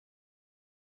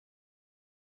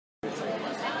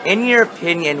In your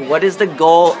opinion, what is the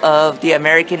goal of the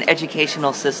American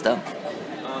educational system?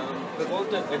 The goal of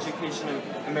the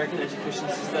American education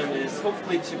system is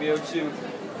hopefully to be able to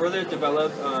further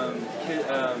develop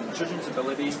children's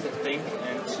abilities to think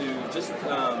and to just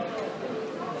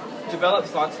develop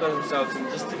thoughts about themselves, and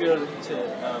just to be able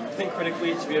to think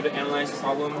critically, to be able to analyze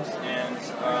problems, and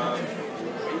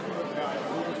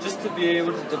just to be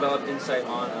able to develop insight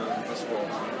on this world.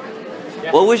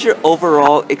 Yeah. What was your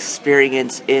overall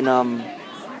experience in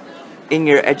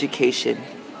your education?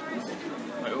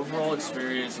 My overall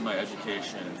experience in my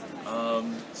education,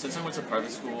 since I went to private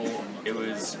school, it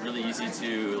was really easy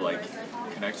to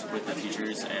connect with the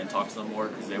teachers and talk to them more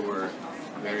because they were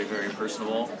very, very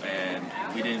personable, and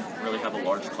we didn't really have a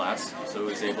large class, so you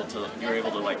were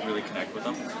able to really connect with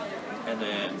them. And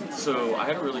then, so I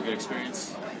had a really good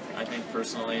experience, I think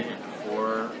personally,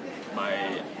 for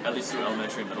at least through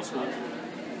elementary and middle school,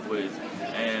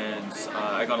 and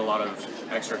I got a lot of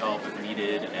extra help if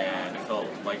needed, and it felt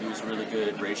like it was a really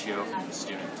good ratio from the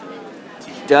student to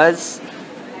teacher. Does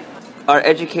our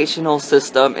educational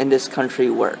system in this country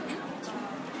work?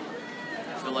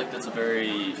 I feel like that's a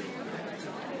very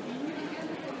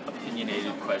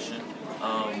opinionated question.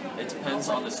 It depends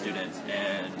on the student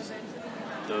and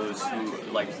those who,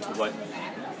 to what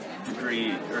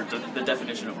degree, or the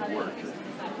definition of work.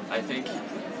 I think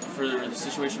for the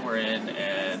situation we're in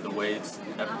and the way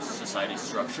society is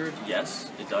structured,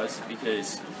 yes, it does,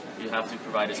 because you have to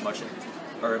provide as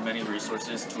many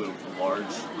resources to a large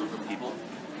group of people.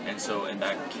 And so in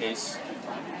that case,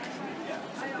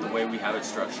 the way we have it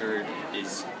structured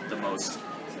is the most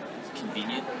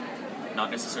convenient,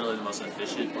 not necessarily the most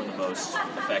efficient or the most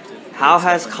effective. How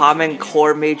has Common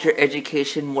Core major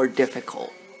education more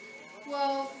difficult?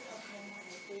 Well,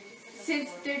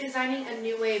 since they're designing a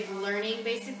new way of learning,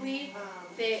 basically,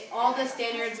 all the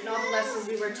standards and all the lessons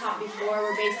we were taught before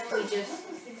were basically just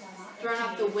thrown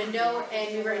out the window,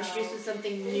 and we were introduced with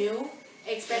something new,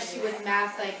 especially with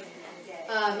math.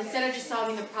 Instead of just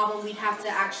solving the problem, we'd have to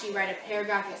actually write a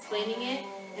paragraph explaining it,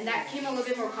 and that came a little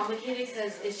bit more complicated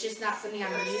because it's just not something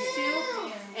I'm used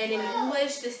to. And in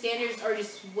English, the standards are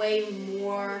just way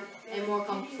more and more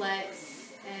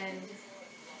complex, and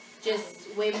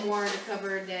just way more to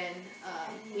cover than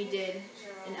we did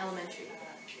in elementary.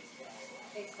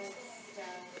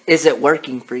 Is it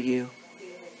working for you?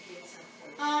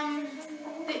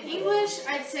 The English,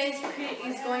 I'd say,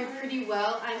 is going pretty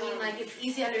well. I mean, it's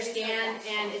easy to understand,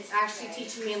 and it's actually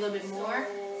teaching me a little bit more.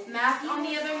 Math, on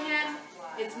the other hand,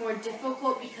 it's more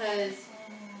difficult because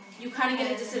you kind of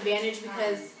get a disadvantage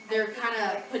because they're kind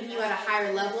of putting you at a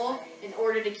higher level in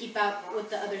order to keep up with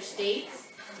the other states.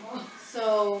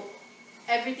 So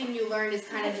everything you learn is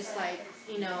kind of just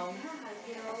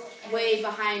way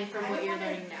behind from what you're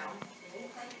learning now.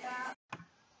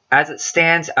 As it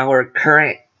stands, our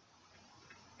current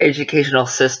educational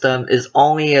system is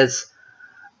only as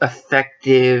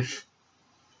effective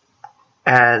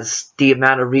as the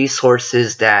amount of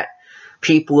resources that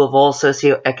people of all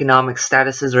socioeconomic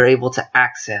statuses are able to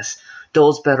access.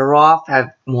 Those better off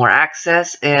have more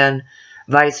access, and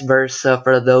vice versa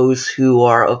for those who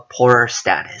are of poorer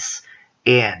status.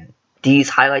 And these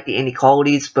highlight the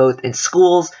inequalities both in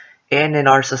schools and in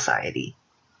our society.